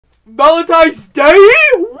Valentine's Day?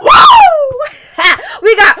 Woo!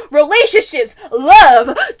 We got relationships,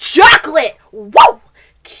 love, chocolate. Whoa!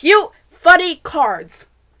 Cute, funny cards.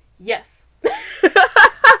 Yes.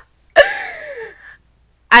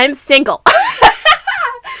 I'm single.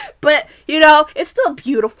 But, it's still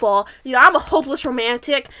beautiful. I'm a hopeless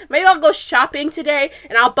romantic. Maybe I'll go shopping today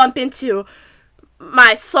and I'll bump into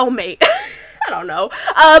my soulmate. I don't know.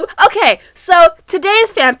 Okay, so today's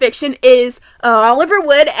fanfiction is Oliver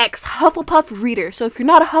Wood x Hufflepuff reader. So if you're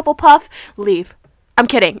not a Hufflepuff, leave. I'm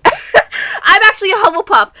kidding. I'm actually a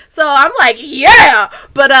Hufflepuff, so I'm like, yeah!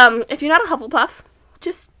 But if you're not a Hufflepuff,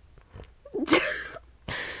 just...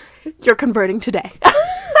 you're converting today.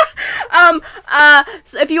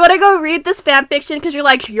 So if you want to go read this fanfiction because you're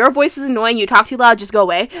like, your voice is annoying, you talk too loud, just go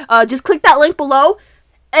away. Just click that link below.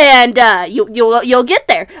 And you'll get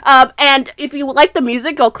there. And if you like the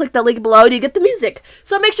music, go click the link below and you get the music.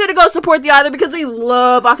 So make sure to go support the author because we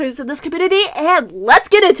love authors in this community. And let's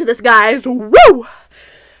get into this, guys. Woo!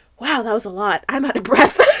 Wow, that was a lot. I'm out of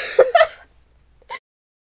breath.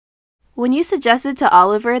 When you suggested to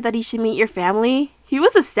Oliver that he should meet your family, he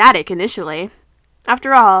was ecstatic initially.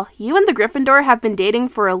 After all, you and the Gryffindor have been dating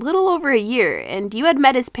for a little over a year, and you had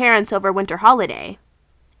met his parents over winter holiday.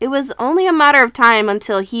 It was only a matter of time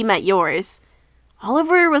until he met yours.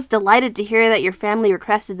 Oliver was delighted to hear that your family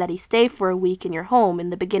requested that he stay for a week in your home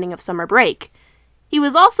in the beginning of summer break. He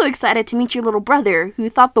was also excited to meet your little brother, who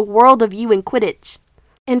thought the world of you in Quidditch.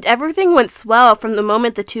 And everything went swell from the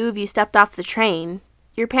moment the two of you stepped off the train.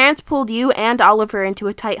 Your parents pulled you and Oliver into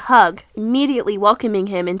a tight hug, immediately welcoming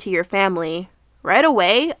him into your family. Right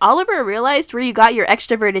away, Oliver realized where you got your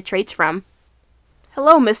extroverted traits from.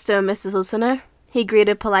 "Hello, Mr. and Mrs. Listener," he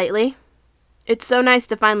greeted politely. "It's so nice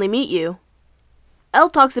to finally meet you. Elle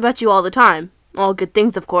talks about you all the time. All good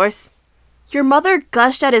things, of course." Your mother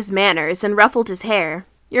gushed at his manners and ruffled his hair.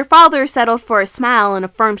 Your father settled for a smile and a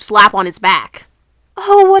firm slap on his back.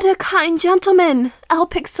 "Oh, what a kind gentleman! Elle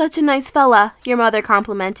picked such a nice fella," your mother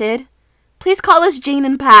complimented. "Please call us Jane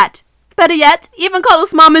and Pat. Better yet, even call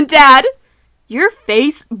us Mom and Dad." Your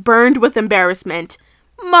face burned with embarrassment.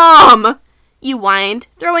 "Mom!" you whined,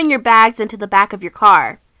 throwing your bags into the back of your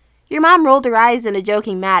car. Your mom rolled her eyes in a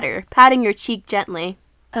joking manner, patting your cheek gently.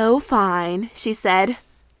 "Oh, fine," she said.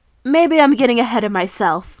 "Maybe I'm getting ahead of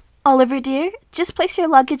myself. Oliver, dear, just place your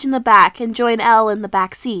luggage in the back and join Elle in the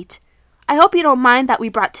back seat. I hope you don't mind that we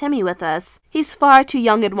brought Timmy with us. He's far too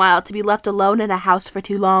young and wild to be left alone in a house for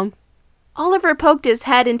too long." Oliver poked his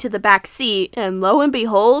head into the back seat, and lo and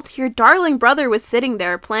behold, your darling brother was sitting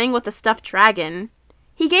there playing with a stuffed dragon.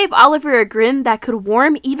 He gave Oliver a grin that could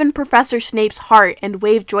warm even Professor Snape's heart and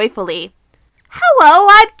waved joyfully. "Hello,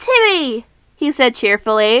 I'm Timmy," he said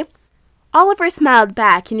cheerfully. Oliver smiled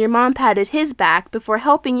back and your mom patted his back before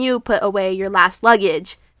helping you put away your last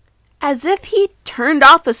luggage. As if he turned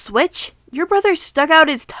off a switch, your brother stuck out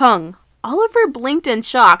his tongue. Oliver blinked in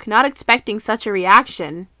shock, not expecting such a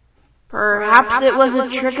reaction. "Perhaps it was a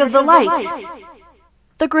trick of the light,"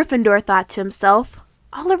 the Gryffindor thought to himself.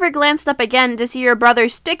 Oliver glanced up again to see your brother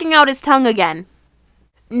sticking out his tongue again.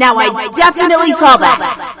 "Now I definitely saw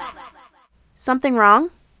that." "Something wrong?"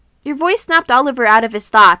 Your voice snapped Oliver out of his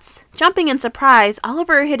thoughts. Jumping in surprise,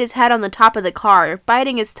 Oliver hit his head on the top of the car,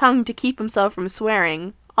 biting his tongue to keep himself from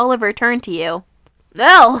swearing. Oliver turned to you.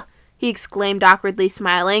 "Elle!" he exclaimed awkwardly,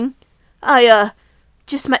 smiling. I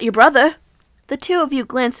just met your brother." The two of you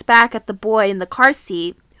glanced back at the boy in the car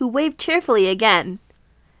seat, who waved cheerfully again.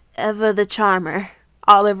 "Ever the charmer,"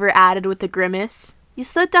 Oliver added with a grimace. You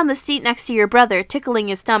slid down the seat next to your brother, tickling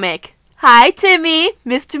his stomach. "Hi, Timmy!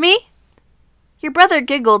 Missed me?" Your brother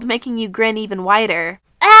giggled, making you grin even wider.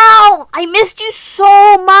 "Ow! I missed you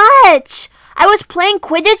so much! I was playing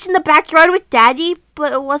Quidditch in the backyard with Daddy,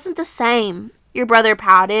 but it wasn't the same." Your brother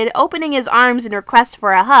pouted, opening his arms in request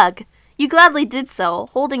for a hug. You gladly did so,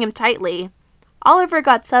 holding him tightly. Oliver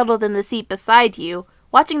got settled in the seat beside you,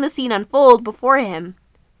 watching the scene unfold before him.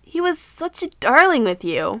 He was such a darling with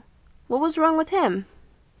you. What was wrong with him?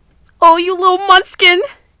 "Oh, you little munchkin!"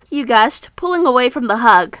 you gushed, pulling away from the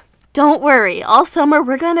hug. "Don't worry, all summer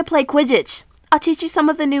we're going to play Quidditch. I'll teach you some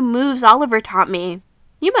of the new moves Oliver taught me."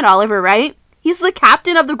 You met Oliver, right? He's the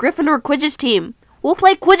captain of the Gryffindor Quidditch team. We'll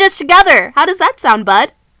play Quidditch together. How does that sound,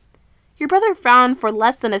 bud? Your brother frowned for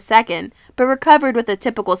less than a second, but recovered with a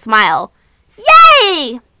typical smile.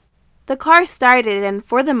 "Yay!" The car started, and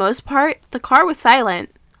for the most part, the car was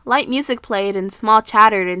silent. Light music played and small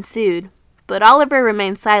chatter ensued, but Oliver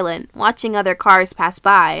remained silent, watching other cars pass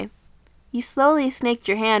by. You slowly snaked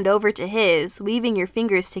your hand over to his, weaving your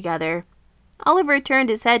fingers together. Oliver turned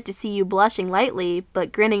his head to see you blushing lightly,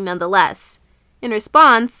 but grinning nonetheless. In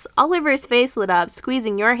response, Oliver's face lit up,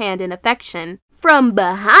 squeezing your hand in affection. From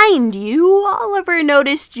behind you, Oliver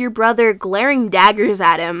noticed your brother glaring daggers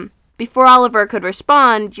at him. Before Oliver could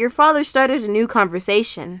respond, your father started a new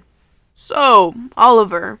conversation. "So,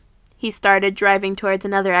 Oliver," he started, driving towards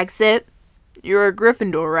another exit. "You're a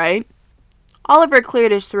Gryffindor, right?" Oliver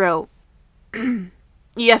cleared his throat.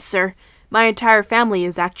 "Yes, sir. My entire family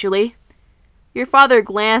is, actually." Your father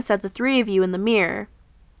glanced at the three of you in the mirror.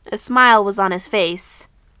 A smile was on his face.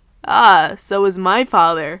 "Ah, so is my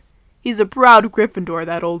father. He's a proud Gryffindor,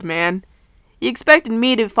 that old man. He expected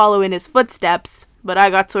me to follow in his footsteps, but I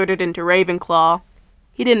got sorted into Ravenclaw.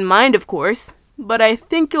 He didn't mind, of course, but I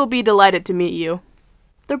think he'll be delighted to meet you."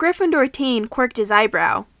 The Gryffindor teen quirked his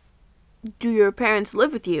eyebrow. "Do your parents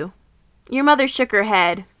live with you?" Your mother shook her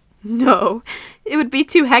head. "No, it would be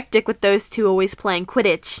too hectic with those two always playing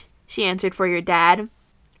Quidditch," she answered for your dad.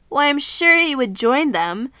 "Why, I'm sure he would join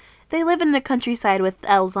them. They live in the countryside with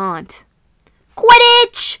Elle's aunt."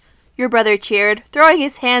 "Quidditch!" your brother cheered, throwing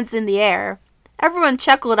his hands in the air. Everyone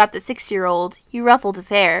chuckled at the 6-year-old. He ruffled his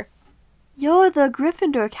hair. "You're the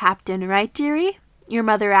Gryffindor captain, right, dearie?" your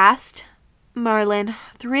mother asked. "Merlin,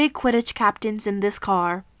 3 Quidditch captains in this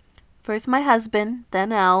car. First my husband,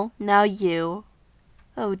 then Elle, now you.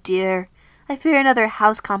 Oh dear, I fear another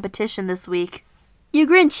house competition this week." You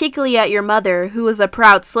grinned cheekily at your mother, who was a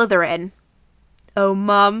proud Slytherin. "Oh,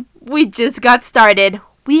 Mom, we just got started.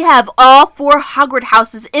 We have all 4 Hogwarts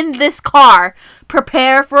houses in this car.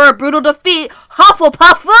 Prepare for a brutal defeat.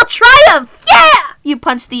 Hufflepuff will triumph! Yeah!" You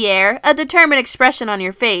punched the air, a determined expression on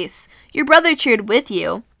your face. Your brother cheered with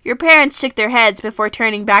you. Your parents shook their heads before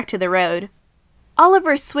turning back to the road.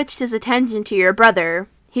 Oliver switched his attention to your brother.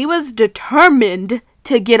 He was determined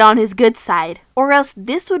to get on his good side, or else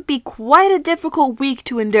this would be quite a difficult week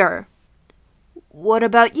to endure. "What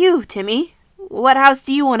about you, Timmy? What house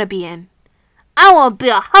do you want to be in?" "I want to be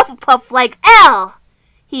a Hufflepuff like Elle,"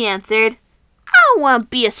 he answered. "I don't want to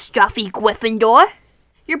be a stuffy Gryffindor."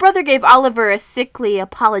 Your brother gave Oliver a sickly,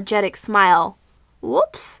 apologetic smile.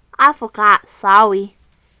 "Whoops, I forgot, sorry."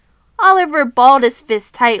 Oliver balled his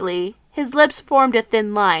fist tightly. His lips formed a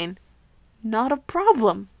thin line. "Not a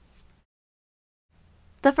problem."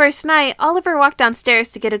 The first night, Oliver walked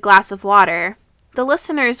downstairs to get a glass of water. The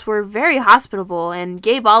listeners were very hospitable and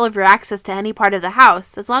gave Oliver access to any part of the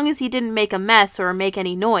house, as long as he didn't make a mess or make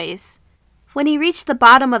any noise. When he reached the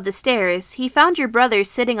bottom of the stairs, he found your brother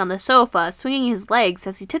sitting on the sofa, swinging his legs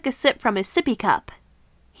as he took a sip from his sippy cup.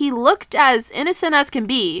 He looked as innocent as can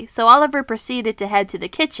be, so Oliver proceeded to head to the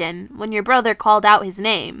kitchen when your brother called out his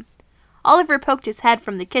name. Oliver poked his head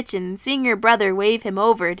from the kitchen, seeing your brother wave him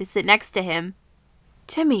over to sit next to him.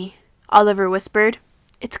 "Timmy," Oliver whispered.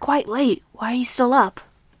 "It's quite late. Why are you still up?"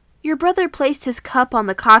 Your brother placed his cup on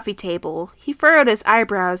the coffee table. He furrowed his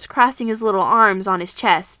eyebrows, crossing his little arms on his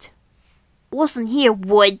chest. "Listen here,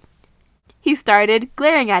 Wood," he started,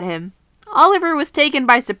 glaring at him. Oliver was taken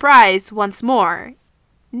by surprise once more,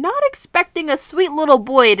 not expecting a sweet little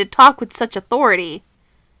boy to talk with such authority.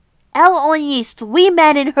 "Elle only needs 3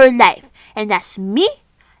 men in her life, and that's me,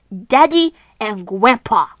 Daddy, and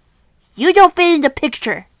Grandpa. You don't fit in the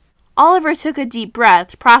picture." Oliver took a deep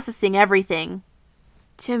breath, processing everything.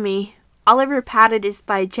 "Timmy," Oliver patted his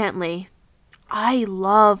thigh gently. "I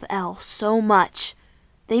love Elle so much.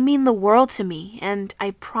 They mean the world to me, and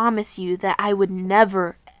I promise you that I would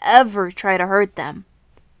never, ever try to hurt them."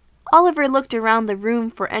 Oliver looked around the room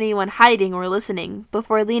for anyone hiding or listening,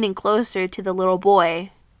 before leaning closer to the little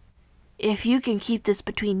boy. "If you can keep this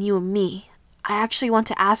between you and me, I actually want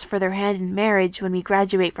to ask for their hand in marriage when we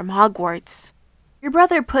graduate from Hogwarts." Your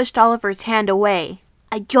brother pushed Oliver's hand away.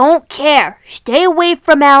 "I don't care. Stay away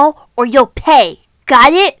from Elle, or you'll pay.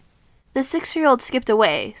 Got it?" The 6-year-old skipped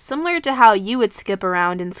away, similar to how you would skip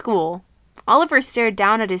around in school. Oliver stared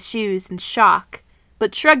down at his shoes in shock,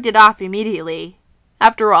 but shrugged it off immediately.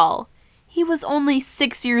 After all, he was only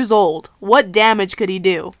 6 years old. What damage could he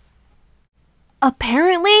do?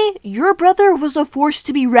 "Apparently, your brother was a force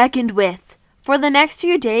to be reckoned with. For the next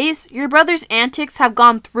few days, your brother's antics have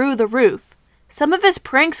gone through the roof. Some of his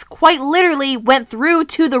pranks quite literally went through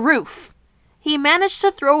to the roof. He managed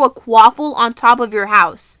to throw a quaffle on top of your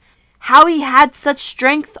house. How he had such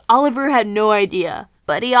strength, Oliver had no idea,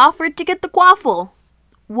 but he offered to get the quaffle.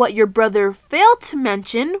 What your brother failed to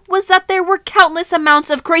mention was that there were countless amounts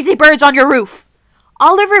of crazy birds on your roof.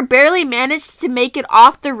 Oliver barely managed to make it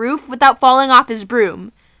off the roof without falling off his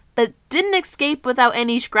broom, but didn't escape without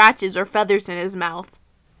any scratches or feathers in his mouth.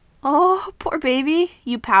 "Oh, poor baby,"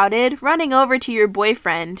 you pouted, running over to your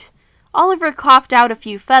boyfriend. Oliver coughed out a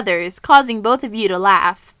few feathers, causing both of you to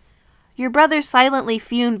laugh. Your brother silently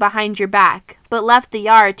fumed behind your back, but left the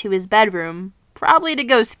yard to his bedroom, probably to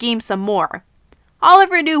go scheme some more.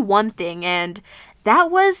 Oliver knew one thing, and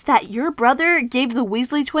that was that your brother gave the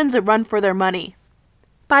Weasley twins a run for their money.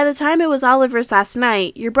 By the time it was Oliver's last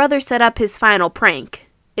night, your brother set up his final prank.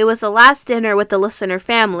 It was the last dinner with the listener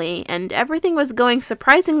family, and everything was going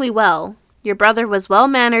surprisingly well. Your brother was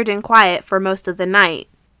well-mannered and quiet for most of the night.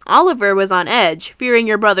 Oliver was on edge, fearing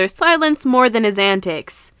your brother's silence more than his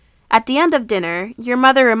antics. At the end of dinner, your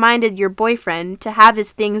mother reminded your boyfriend to have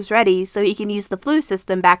his things ready so he can use the flu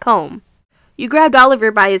system back home. You grabbed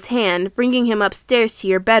Oliver by his hand, bringing him upstairs to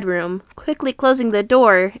your bedroom, quickly closing the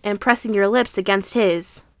door and pressing your lips against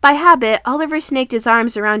his. By habit, Oliver snaked his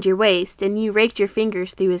arms around your waist, and you raked your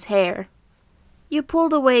fingers through his hair. You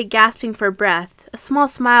pulled away, gasping for breath. A small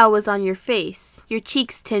smile was on your face, your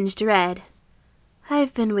cheeks tinged red.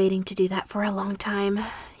 "I've been waiting to do that for a long time,"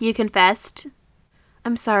 you confessed.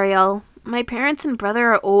 "I'm sorry, my parents and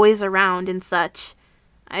brother are always around and such.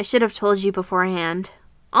 I should have told you beforehand."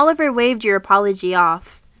 Oliver waved your apology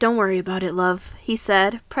off. "Don't worry about it, love," he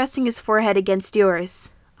said, pressing his forehead against yours.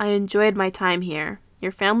 "I enjoyed my time here.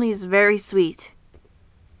 Your family is very sweet."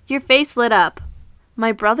 Your face lit up.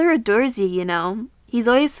 "My brother adores you, you know. He's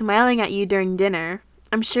always smiling at you during dinner.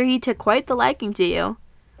 I'm sure he took quite the liking to you."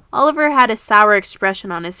 Oliver had a sour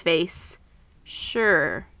expression on his face.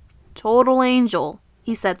 "Sure. Total angel,"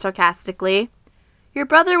 he said sarcastically. Your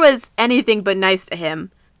brother was anything but nice to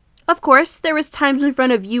him. Of course, there was times in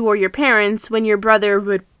front of you or your parents when your brother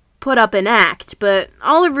would put up an act, but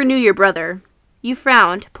Oliver knew your brother. You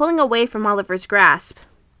frowned, pulling away from Oliver's grasp.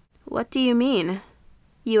 "What do you mean?"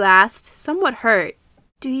 you asked, somewhat hurt.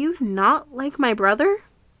 "Do you not like my brother?"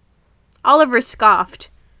 Oliver scoffed.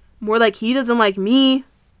 "More like he doesn't like me.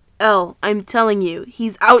 Elle, I'm telling you,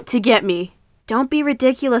 he's out to get me." "Don't be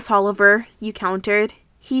ridiculous, Oliver," you countered.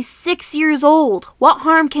 "He's 6 years old. What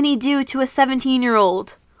harm can he do to a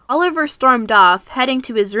 17-year-old? Oliver stormed off, heading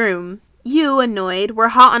to his room. You, annoyed, were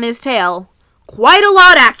hot on his tail. "Quite a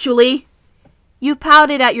lot, actually." You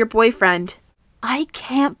pouted at your boyfriend. "I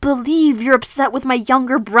can't believe you're upset with my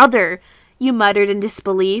younger brother," you muttered in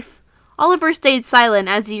disbelief. Oliver stayed silent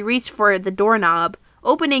as he reached for the doorknob.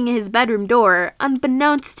 Opening his bedroom door,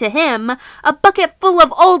 unbeknownst to him, a bucket full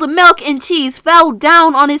of old milk and cheese fell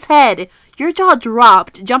down on his head. Your jaw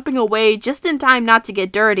dropped, jumping away just in time not to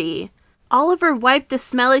get dirty. Oliver wiped the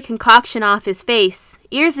smelly concoction off his face,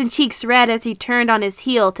 ears and cheeks red as he turned on his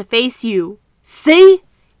heel to face you. "See?"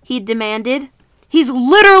 he demanded. "He's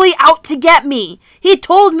literally out to get me! He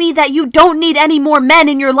told me that you don't need any more men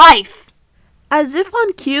in your life!" As if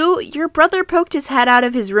on cue, your brother poked his head out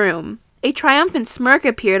of his room. A triumphant smirk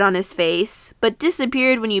appeared on his face, but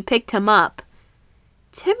disappeared when you picked him up.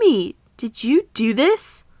 "Timmy, did you do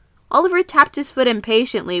this?" Oliver tapped his foot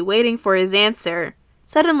impatiently, waiting for his answer.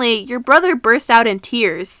 Suddenly, your brother burst out in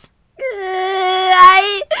tears.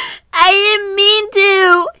 I didn't mean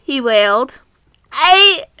to," he wailed.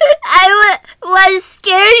 I was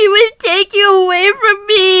scared he would take you away from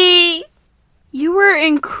me." You were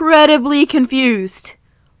incredibly confused.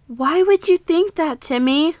 "Why would you think that,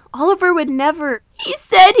 Timmy? Oliver would never—" "He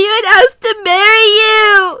said he would ask to marry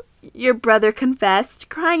you," your brother confessed,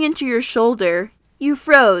 crying into your shoulder. You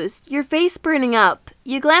froze, your face burning up.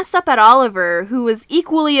 You glanced up at Oliver, who was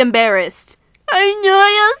equally embarrassed. "I know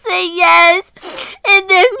you'll say yes, and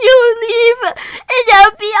then you'll leave, and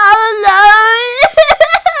I'll be all alone."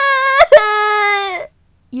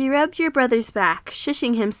 You rubbed your brother's back,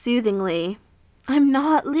 shushing him soothingly. "I'm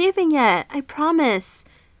not leaving yet, I promise.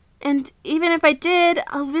 And even if I did,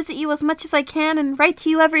 I'll visit you as much as I can and write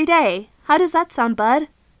to you every day. How does that sound, bud?"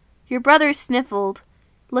 Your brother sniffled,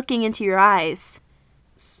 looking into your eyes.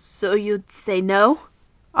 "So you'd say no?"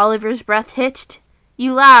 Oliver's breath hitched.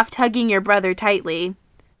 You laughed, hugging your brother tightly.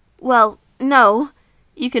 "Well, no,"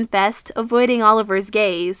 you confessed, avoiding Oliver's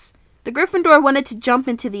gaze. The Gryffindor wanted to jump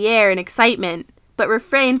into the air in excitement, but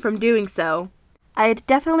refrained from doing so. "I'd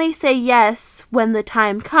definitely say yes when the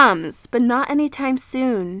time comes, but not anytime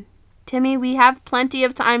soon. Timmy, we have plenty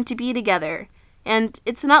of time to be together. And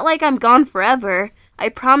it's not like I'm gone forever. I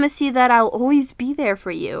promise you that I'll always be there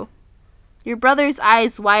for you." Your brother's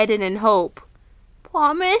eyes widened in hope.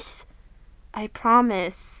 "Promise?" "I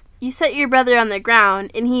promise." You set your brother on the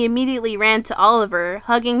ground, and he immediately ran to Oliver,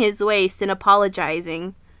 hugging his waist and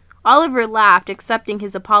apologizing. Oliver laughed, accepting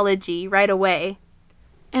his apology right away.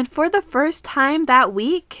 And for the first time that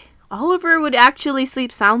week, Oliver would actually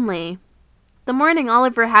sleep soundly. The morning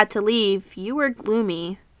Oliver had to leave, you were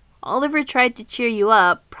gloomy. Oliver tried to cheer you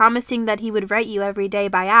up, promising that he would write you every day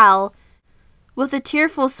by Al. With a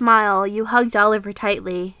tearful smile, you hugged Oliver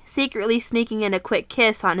tightly, secretly sneaking in a quick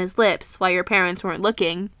kiss on his lips while your parents weren't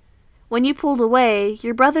looking. When you pulled away,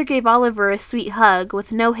 your brother gave Oliver a sweet hug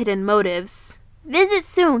with no hidden motives. "Visit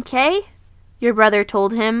soon, Kay?" your brother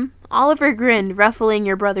told him. Oliver grinned, ruffling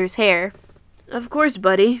your brother's hair. "Of course,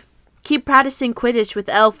 buddy. Keep practicing Quidditch with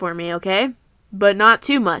Elle for me, okay? But not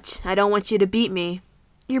too much. I don't want you to beat me."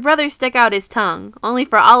 Your brother stuck out his tongue, only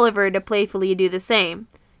for Oliver to playfully do the same.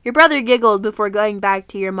 Your brother giggled before going back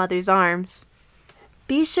to your mother's arms.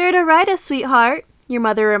 "Be sure to write us, sweetheart," your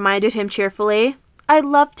mother reminded him cheerfully. "I'd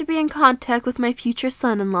love to be in contact with my future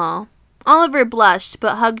son-in-law." Oliver blushed,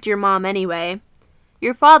 but hugged your mom anyway.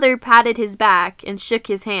 Your father patted his back and shook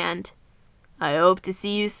his hand. "I hope to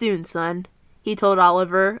see you soon, son," he told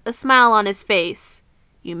Oliver, a smile on his face.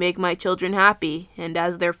 "You make my children happy, and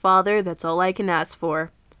as their father, that's all I can ask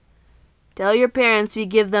for. Tell your parents we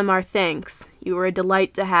give them our thanks. You were a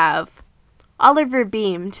delight to have." Oliver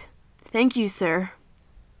beamed. "Thank you, sir."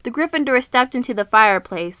 The Gryffindor stepped into the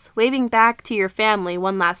fireplace, waving back to your family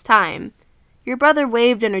one last time. Your brother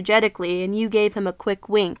waved energetically, and you gave him a quick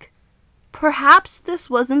wink. Perhaps this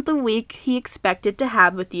wasn't the week he expected to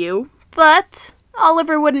have with you, but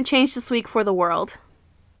Oliver wouldn't change this week for the world.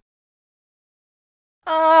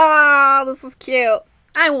 Oh, this is cute.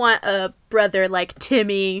 I want a brother like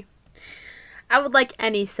Timmy. I would like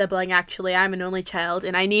any sibling, actually. I'm an only child,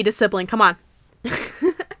 and I need a sibling. Come on.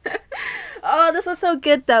 Oh, this was so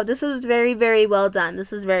good, though. This was very, very well done.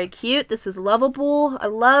 This is very cute. This was lovable. I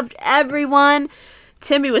loved everyone.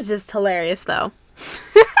 Timmy was just hilarious, though.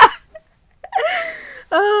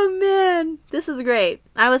 Oh, man. This is great.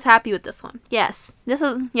 I was happy with this one. Yes.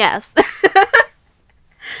 Yes.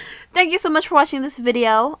 Thank you so much for watching this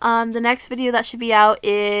video. The next video that should be out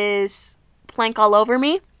is Plank All Over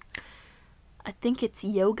Me. I think it's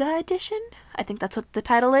Yoga Edition. I think that's what the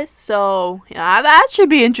title is. So, yeah, that should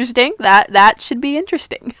be interesting. That should be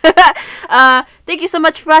interesting. Thank you so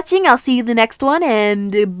much for watching. I'll see you in the next one,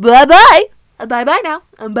 and bye-bye. Bye-bye now.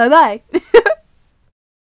 Bye-bye.